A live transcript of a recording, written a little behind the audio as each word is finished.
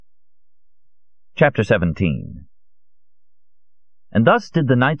Chapter 17. And thus did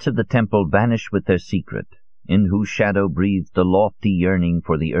the Knights of the Temple vanish with their secret, in whose shadow breathed a lofty yearning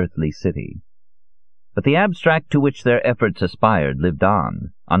for the earthly city. But the abstract to which their efforts aspired lived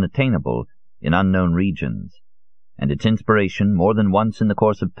on, unattainable, in unknown regions, and its inspiration more than once in the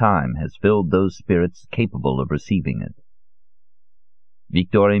course of time has filled those spirits capable of receiving it.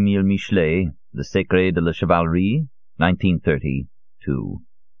 Victor-Émile Michelet, Le Secret de la Chevalerie, 1930-2.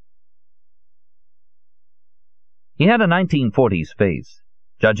 He had a 1940s face.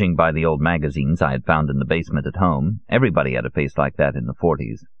 Judging by the old magazines I had found in the basement at home, everybody had a face like that in the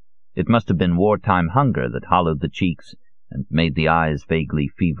 40s. It must have been wartime hunger that hollowed the cheeks and made the eyes vaguely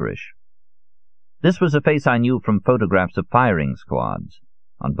feverish. This was a face I knew from photographs of firing squads,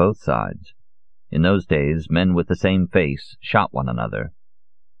 on both sides. In those days, men with the same face shot one another.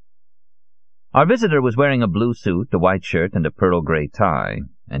 Our visitor was wearing a blue suit, a white shirt, and a pearl-gray tie,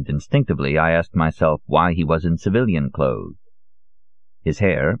 and instinctively I asked myself why he was in civilian clothes. His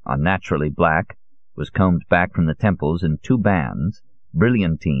hair, unnaturally black, was combed back from the temples in two bands,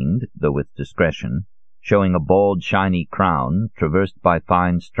 brilliantined, though with discretion, showing a bald, shiny crown traversed by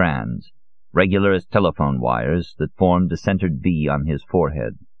fine strands, regular as telephone wires, that formed a centered V on his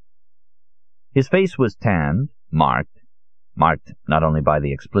forehead. His face was tanned, marked not only by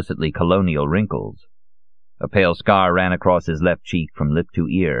the explicitly colonial wrinkles. A pale scar ran across his left cheek from lip to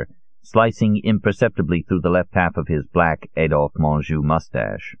ear, slicing imperceptibly through the left half of his black Adolphe Monjou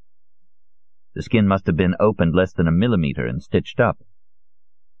mustache. The skin must have been opened less than a millimeter and stitched up.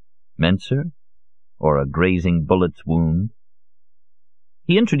 Menser? Or a grazing bullet's wound?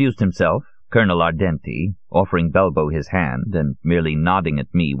 He introduced himself, Colonel Ardenti, offering Belbo his hand and merely nodding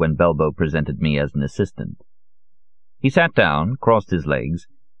at me when Belbo presented me as an assistant. He sat down, crossed his legs,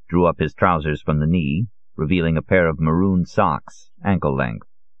 drew up his trousers from the knee, revealing a pair of maroon socks, ankle-length.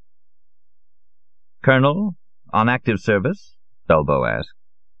 "Colonel, on active service?" Belbo asked.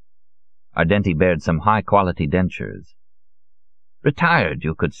 Ardenti bared some high-quality dentures. "Retired,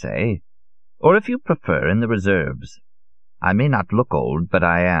 you could say, or if you prefer, in the reserves. I may not look old, but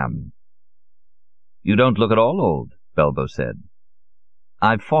I am." "You don't look at all old," Belbo said.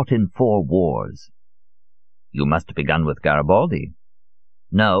 "I've fought in 4 wars. "You must have begun with Garibaldi."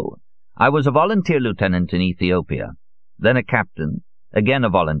 "No, I was a volunteer lieutenant in Ethiopia, then a captain, again a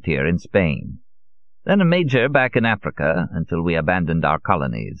volunteer in Spain, then a major back in Africa until we abandoned our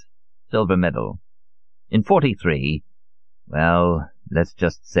colonies. Silver medal. In 43, well, let's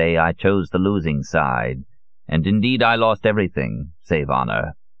just say I chose the losing side, and indeed I lost everything, save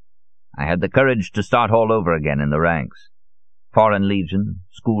honor. I had the courage to start all over again in the ranks. Foreign Legion,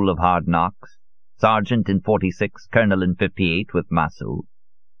 School of Hard Knocks, Sergeant in 46, Colonel in 58 with Massou.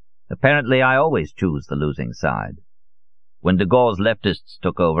 Apparently I always choose the losing side. When de Gaulle's leftists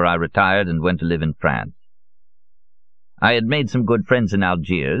took over, I retired and went to live in France. I had made some good friends in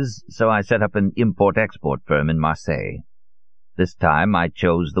Algiers, so I set up an import-export firm in Marseille. This time I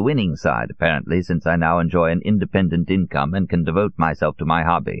chose the winning side, apparently, since I now enjoy an independent income and can devote myself to my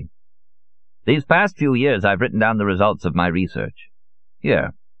hobby. These past few years I've written down the results of my research.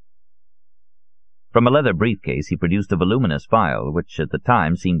 Here." From a leather briefcase he produced a voluminous file, which at the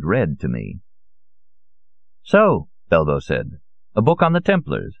time seemed red to me. "So," Belbo said, "a book on the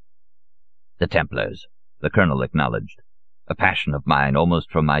Templars." "The Templars," the colonel acknowledged. "A passion of mine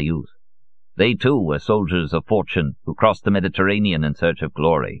almost from my youth. They, too, were soldiers of fortune who crossed the Mediterranean in search of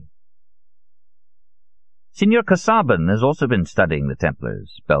glory." "Signor Casaubon has also been studying the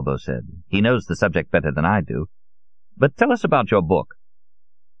Templars," Belbo said. "He knows the subject better than I do. But tell us about your book."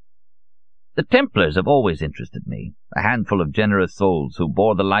 "The Templars have always interested me, a handful of generous souls who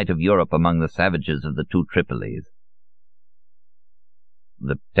bore the light of Europe among the savages of the 2 Tripolis.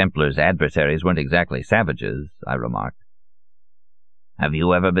 "The Templars' adversaries weren't exactly savages," I remarked. "Have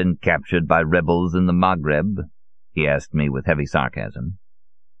you ever been captured by rebels in the Maghreb?" he asked me with heavy sarcasm.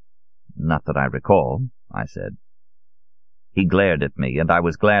 "Not that I recall," I said. He glared at me, and I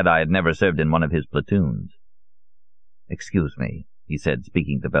was glad I had never served in one of his platoons. "Excuse me," he said,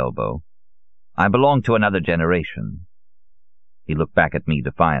 speaking to Belbo. "I belong to another generation." He looked back at me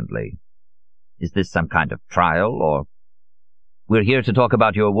defiantly. "Is this some kind of trial, or—" "We're here to talk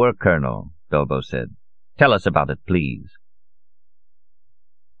about your work, Colonel," Belbo said. "Tell us about it, please."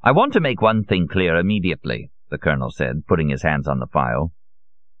 "I want to make one thing clear immediately," the colonel said, putting his hands on the file.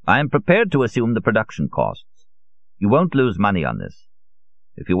 "I am prepared to assume the production costs. You won't lose money on this.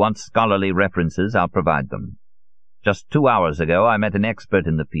 If you want scholarly references, I'll provide them. Just 2 hours ago I met an expert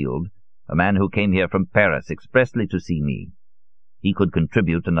in the field, a man who came here from Paris expressly to see me. He could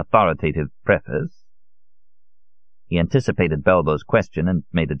contribute an authoritative preface." He anticipated Belbo's question and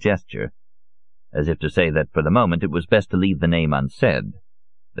made a gesture. as if to say that for the moment it was best to leave the name unsaid,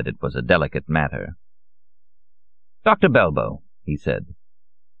 that it was a delicate matter. "Dr. Belbo," he said,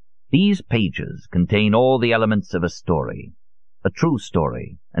 "these pages contain all the elements of a story, a true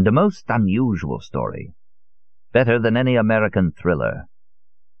story, and a most unusual story, better than any American thriller.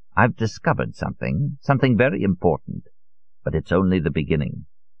 I've discovered something very important, but it's only the beginning.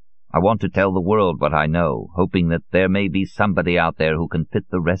 I want to tell the world what I know, hoping that there may be somebody out there who can fit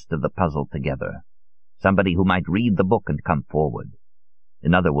the rest of the puzzle together, somebody who might read the book and come forward.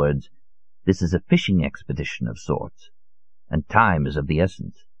 In other words, this is a fishing expedition of sorts, and time is of the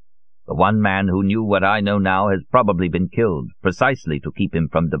essence. The one man who knew what I know now has probably been killed, precisely to keep him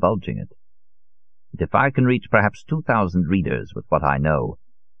from divulging it. And if I can reach perhaps 2,000 readers with what I know,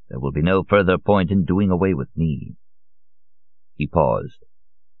 there will be no further point in doing away with me." He paused.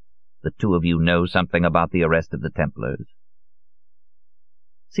 "The two of you know something about the arrest of the Templars?"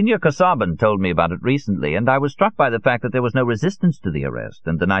 "Signor Casaubon told me about it recently, and I was struck by the fact that there was no resistance to the arrest,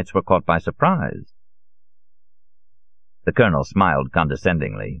 and the knights were caught by surprise." The colonel smiled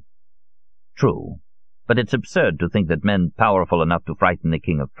condescendingly. "True, but it's absurd to think that men powerful enough to frighten the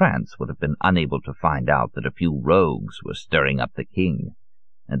King of France would have been unable to find out that a few rogues were stirring up the king,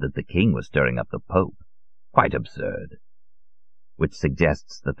 and that the king was stirring up the Pope. Quite absurd. Which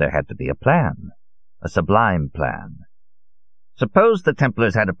suggests that there had to be a plan, a sublime plan. Suppose the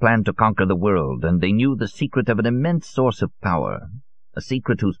Templars had a plan to conquer the world, and they knew the secret of an immense source of power, a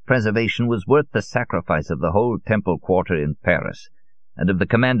secret whose preservation was worth the sacrifice of the whole temple quarter in Paris, and of the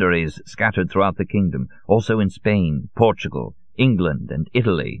commanderies scattered throughout the kingdom, also in Spain, Portugal, England, and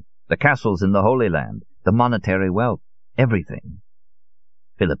Italy, the castles in the Holy Land, the monetary wealth, everything.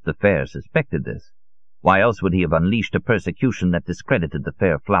 Philip the Fair suspected this. Why else would he have unleashed a persecution that discredited the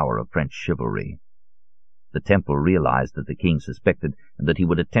fair flower of French chivalry? The temple realized that the king suspected, and that he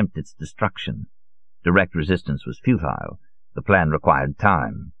would attempt its destruction. Direct resistance was futile. The plan required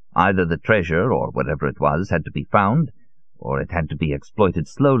time. Either the treasure, or whatever it was, had to be found, or it had to be exploited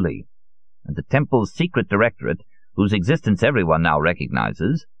slowly. And the temple's secret directorate, whose existence everyone now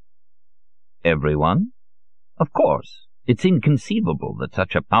recognizes— "Everyone? Of course. It's inconceivable that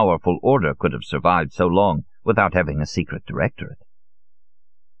such a powerful order could have survived so long without having a secret directorate."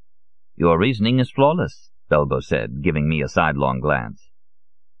 "Your reasoning is flawless," Belbo said, giving me a sidelong glance.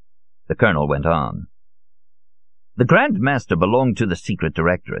 The colonel went on. "The Grand Master belonged to the secret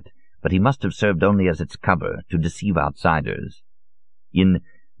directorate, but he must have served only as its cover, to deceive outsiders. In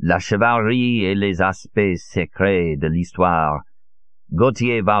La chevalerie et les aspects secrets de l'histoire,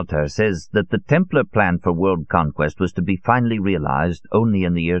 Gautier Walter says that the Templar plan for world conquest was to be finally realized only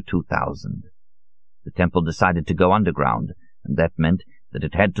in the year 2000. The temple decided to go underground, and that meant that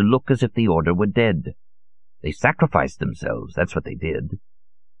it had to look as if the order were dead. They sacrificed themselves, that's what they did.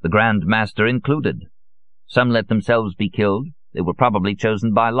 The Grand Master included. Some let themselves be killed. They were probably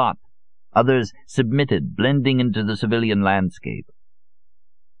chosen by lot. Others submitted, blending into the civilian landscape.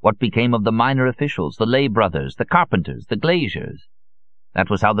 What became of the minor officials, the lay brothers, the carpenters, the glaziers? That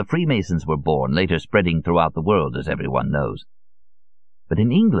was how the Freemasons were born, later spreading throughout the world, as everyone knows. But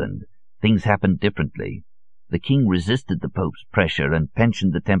in England, things happened differently. The king resisted the Pope's pressure and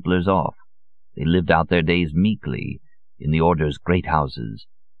pensioned the Templars off. They lived out their days meekly, in the order's great houses.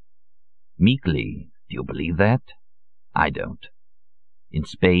 Meekly, do you believe that? I don't. In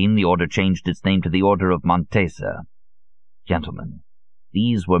Spain, the order changed its name to the Order of Montesa. Gentlemen,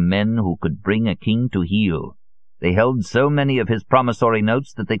 these were men who could bring a king to heel. They held so many of his promissory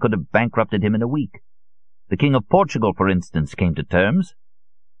notes that they could have bankrupted him in a week. The King of Portugal, for instance, came to terms.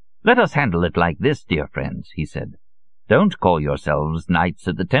 "Let us handle it like this, dear friends," he said. "Don't call yourselves Knights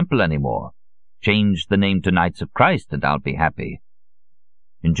of the Temple any more. Change the name to Knights of Christ, and I'll be happy."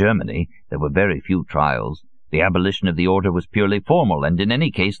 In Germany, there were very few trials. The abolition of the order was purely formal, and in any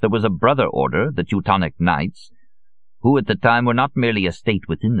case there was a brother order, the Teutonic Knights, who at the time were not merely a state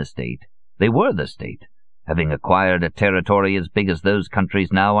within the state. They were the state, having acquired a territory as big as those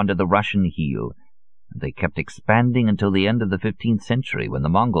countries now under the Russian heel, and they kept expanding until the end of the 15th century, when the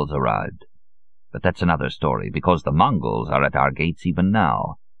Mongols arrived. But that's another story, because the Mongols are at our gates even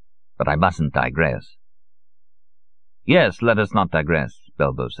now. But I mustn't digress. "Yes, let us not digress,"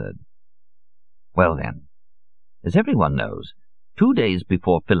 Belbo said. "Well then, as everyone knows, 2 days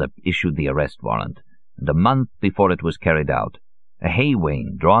before Philip issued the arrest warrant, and a month before it was carried out, a hay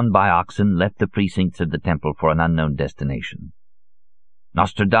wain drawn by oxen left the precincts of the temple for an unknown destination.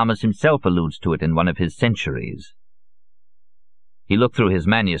 Nostradamus himself alludes to it in one of his centuries. He looked through his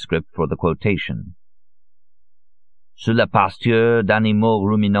manuscript for the quotation. "Sur la pasture d'animaux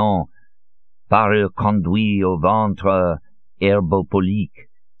ruminants, par eux conduits au ventre herbopolique,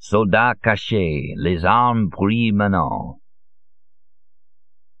 Soldats cachés, les armes pris maintenant.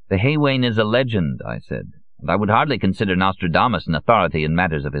 The Haywain is a legend, I said, and I would hardly consider Nostradamus an authority in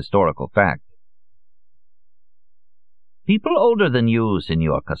matters of historical fact. People older than you,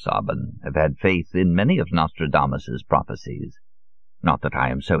 Signor Casaubon, have had faith in many of Nostradamus's prophecies. Not that I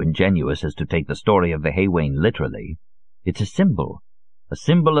am so ingenuous as to take the story of the Haywain literally. It's a symbol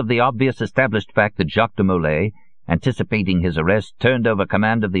of the obvious established fact that Jacques de Molay, anticipating his arrest, turned over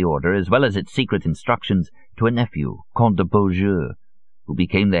command of the order, as well as its secret instructions, to a nephew, Comte de Beaujeu, who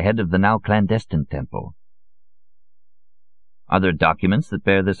became the head of the now clandestine temple. Are there documents that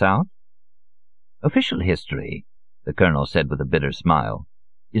bear this out? Official history, the colonel said with a bitter smile,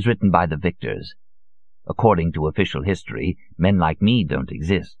 is written by the victors. According to official history, men like me don't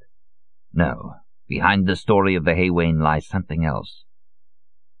exist. No, behind the story of the Haywain lies something else.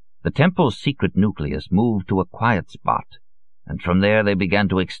 The temple's secret nucleus moved to a quiet spot, and from there they began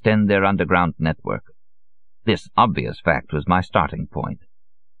to extend their underground network. This obvious fact was my starting point.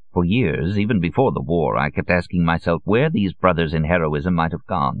 For years, even before the war, I kept asking myself where these brothers in heroism might have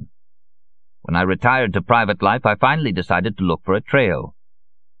gone. When I retired to private life, I finally decided to look for a trail.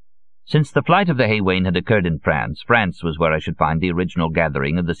 Since the flight of the Haywain had occurred in France, France was where I should find the original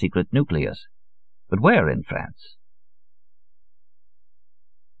gathering of the secret nucleus. But where in France?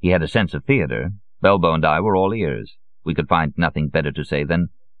 He had a sense of theatre. Belbo and I were all ears. We could find nothing better to say than,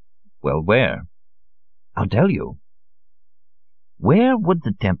 well, where? I'll tell you. Where would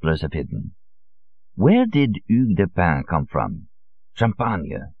the Templars have hidden? Where did Hugues de Pin come from?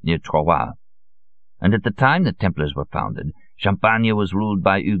 Champagne, near Troyes. And at the time the Templars were founded, Champagne was ruled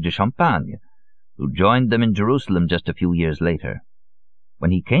by Hugues de Champagne, who joined them in Jerusalem just a few years later.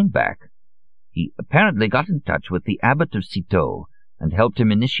 When he came back, he apparently got in touch with the abbot of Citeaux and helped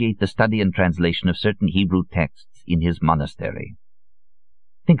him initiate the study and translation of certain Hebrew texts in his monastery.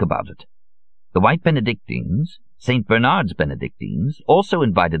 Think about it. The White Benedictines, St. Bernard's Benedictines, also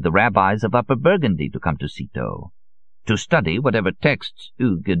invited the rabbis of Upper Burgundy to come to Citeaux, to study whatever texts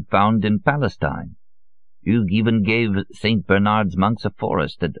Hugues had found in Palestine. Hugues even gave St. Bernard's monks a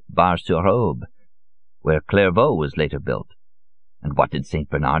forest at Bar-sur-Aube, where Clairvaux was later built. And what did St.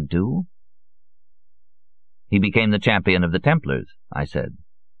 Bernard do? He became the champion of the Templars, I said.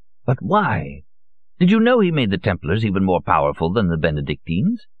 But why? Did you know he made the Templars even more powerful than the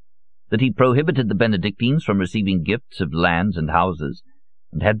Benedictines? That he prohibited the Benedictines from receiving gifts of lands and houses,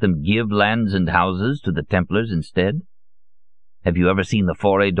 and had them give lands and houses to the Templars instead? Have you ever seen the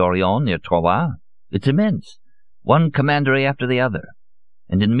Forêt d'Orient near Troyes? It's immense, one commandery after the other.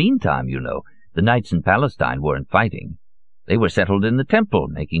 And in the meantime, you know, the knights in Palestine weren't fighting. They were settled in the temple,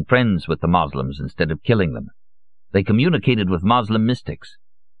 making friends with the Moslems instead of killing them. They communicated with Moslem mystics.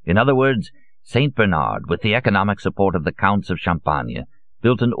 In other words, St. Bernard, with the economic support of the Counts of Champagne,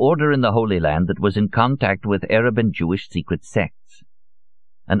 built an order in the Holy Land that was in contact with Arab and Jewish secret sects.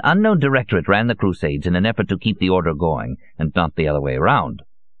 An unknown directorate ran the Crusades in an effort to keep the order going, and not the other way around.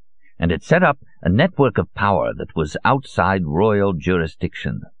 And it set up a network of power that was outside royal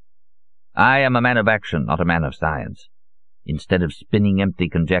jurisdiction. I am a man of action, not a man of science. Instead of spinning empty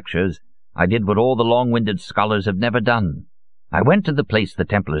conjectures, I did what all the long-winded scholars have never done. I went to the place the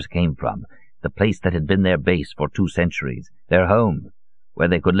Templars came from, the place that had been their base for 2 centuries, their home, where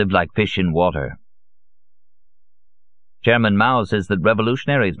they could live like fish in water. Chairman Mao says that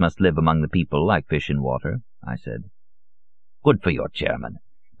revolutionaries must live among the people like fish in water, I said. Good for your chairman.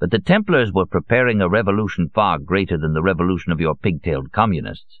 But the Templars were preparing a revolution far greater than the revolution of your pigtailed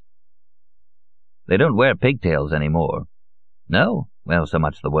communists. They don't wear pigtails anymore. No? Well, so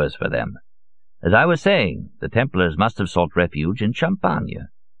much the worse for them. As I was saying, the Templars must have sought refuge in Champagne.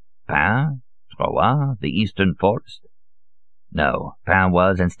 Pin, Troyes, the eastern forest. No, Pin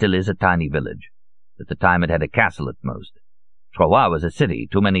was and still is a tiny village. At the time it had a castle at most. Troyes was a city,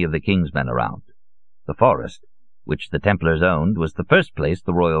 too many of the king's men around. The forest, which the Templars owned, was the first place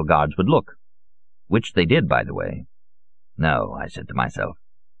the royal guards would look. Which they did, by the way. No, I said to myself.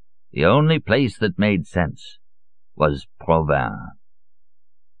 The only place that made sense was Provins.